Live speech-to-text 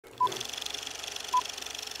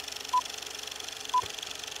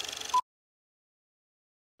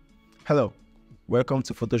Hello, welcome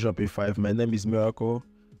to Photoshop A5. My name is Miracle.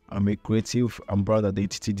 I'm a creative and brand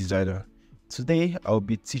identity designer. Today, I'll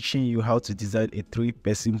be teaching you how to design a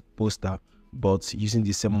 3-person poster, but using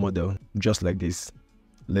the same model, just like this.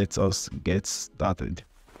 Let us get started.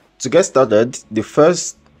 To get started, the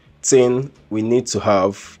first thing we need to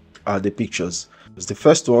have are the pictures. The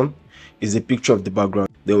first one is a picture of the background.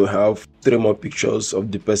 Then we have 3 more pictures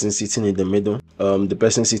of the person sitting in the middle, the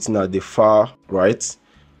person sitting at the far right,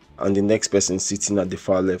 and the next person sitting at the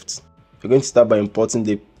far left. We're going to start by importing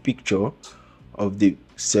the picture of the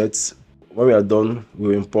sets. When we are done,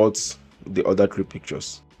 we'll import the other 3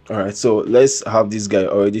 pictures. Alright, so let's have this guy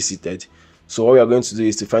already seated. So what we are going to do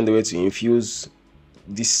is to find a way to infuse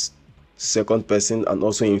this second person and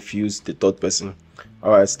also infuse the third person.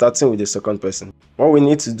 Alright, starting with the second person. What we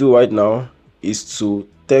need to do right now is to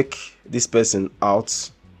take this person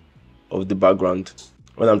out of the background.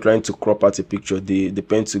 When I'm trying to crop out a picture, the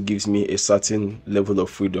pencil gives me a certain level of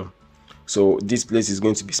freedom. So this place is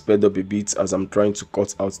going to be sped up a bit as I'm trying to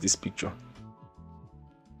cut out this picture.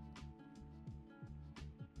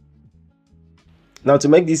 Now, to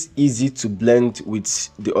make this easy to blend with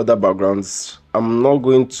the other backgrounds, I'm not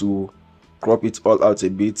going to crop it all out a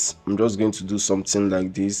bit. I'm just going to do something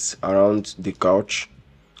like this around the couch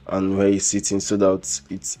and where he's sitting so that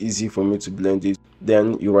it's easy for me to blend it.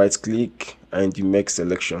 Then you right click and you make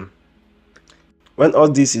selection. When all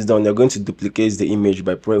this is done, you're going to duplicate the image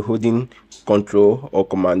by holding Ctrl or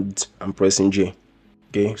Command and pressing J.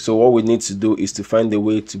 Okay, so what we need to do is to find a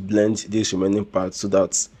way to blend this remaining part so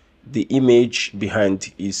that the image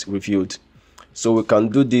behind is revealed. So we can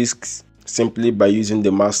do this simply by using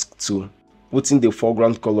the mask tool. Putting the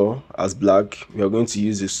foreground color as black, we are going to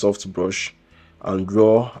use a soft brush and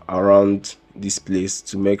draw around this place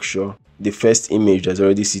to make sure the first image that's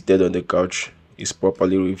already seated on the couch is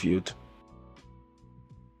properly revealed.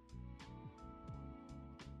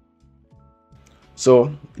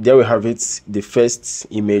 So there we have it. The first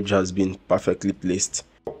image has been perfectly placed.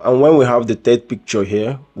 And when we have the third picture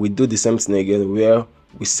here, we do the same thing again where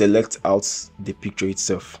we select out the picture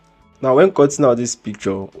itself. Now when cutting out this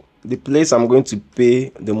picture, the place I'm going to pay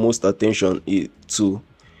the most attention to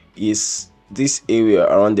is this area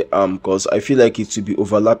around the arm, because I feel like it will be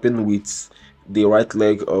overlapping with the right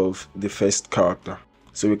leg of the first character.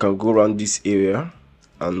 So we can go around this area,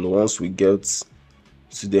 and once we get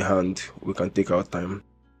to the hand, we can take our time.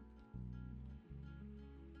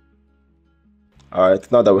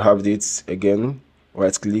 Alright, now that we have this, again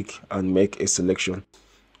right click and make a selection.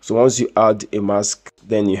 So once you add a mask,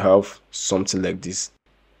 then you have something like this.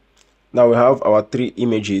 Now we have our 3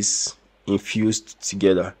 images infused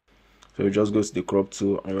together. So we just go to the crop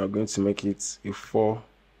tool and we are going to make it a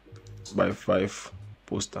 4:5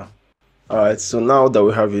 poster. Alright, so now that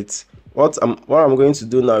we have it, what I'm going to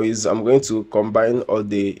do now is I'm going to combine all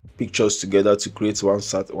the pictures together to create one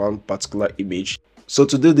particular image. So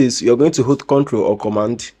to do this, you're going to hold Ctrl or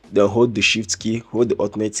Command, then hold the Shift key, hold the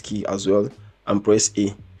Alternate key as well, and press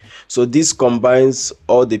A. So this combines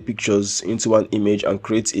all the pictures into one image and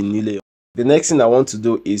creates a new layer. The next thing I want to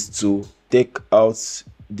do is to take out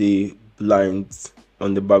the lines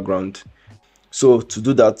on the background. So to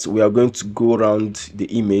do that, we are going to go around the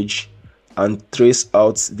image and trace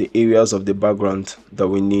out the areas of the background that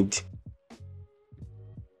we need.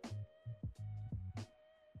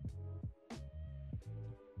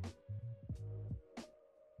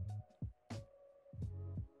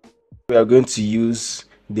 We are going to use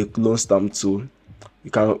the clone stamp tool.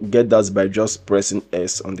 You can get that by just pressing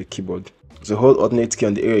S on the keyboard. So hold Alternate key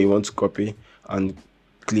on the area you want to copy and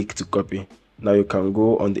click to copy. Now you can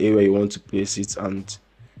go on the area you want to place it and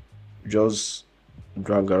just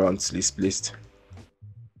drag around till it's placed.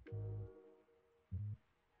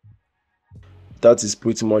 That is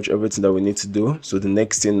pretty much everything that we need to do. So the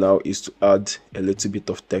next thing now is to add a little bit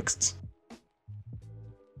of text.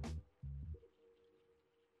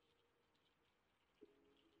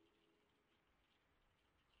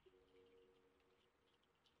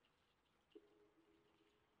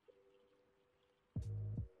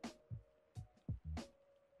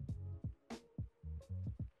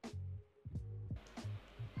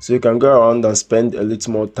 So you can go around and spend a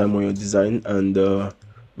little more time on your design and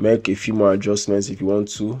make a few more adjustments if you want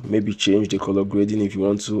to. Maybe change the color grading if you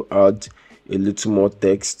want to, add a little more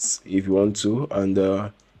text if you want to, and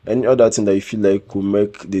any other thing that you feel like will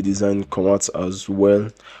make the design come out as well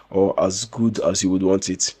or as good as you would want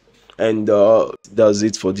it. And that's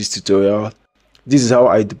it for this tutorial. This is how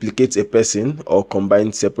I duplicate a person or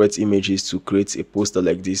combine separate images to create a poster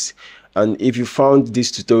like this. And if you found this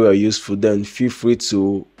tutorial useful, then feel free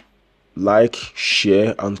to like,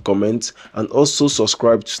 share, and comment, and also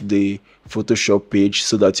subscribe to the Photoshop page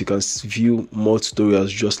so that you can view more tutorials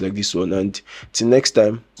just like this one. And till next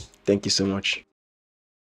time, thank you so much.